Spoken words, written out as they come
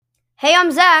Hey,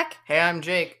 I'm Zach. Hey, I'm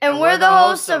Jake. And we're the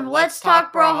hosts of Let's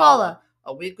Talk Brawlhalla,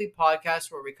 a weekly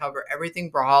podcast where we cover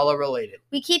everything Brawlhalla related.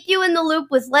 We keep you in the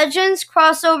loop with legends,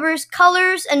 crossovers,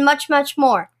 colors, and much, much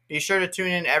more. Be sure to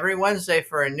tune in every Wednesday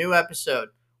for a new episode.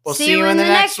 We'll See you in the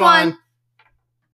next one.